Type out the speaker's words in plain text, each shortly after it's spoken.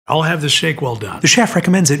I'll have the steak well done. The chef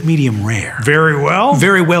recommends it medium rare. Very well.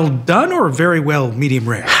 Very well done or very well medium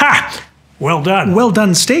rare? Ha! Well done. Well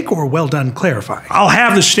done steak or well done clarifying? I'll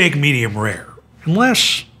have the steak medium rare.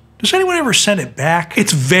 Unless, does anyone ever send it back?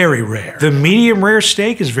 It's very rare. The medium rare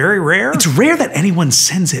steak is very rare? It's rare that anyone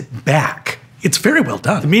sends it back. It's very well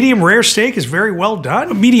done. The medium rare steak is very well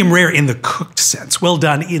done? Medium rare in the cooked sense, well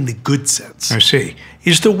done in the good sense. I see.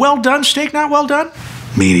 Is the well done steak not well done?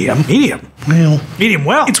 Medium. Medium. Well, medium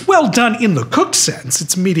well. It's well done in the cooked sense.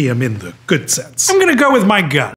 It's medium in the good sense. I'm gonna go with my gut.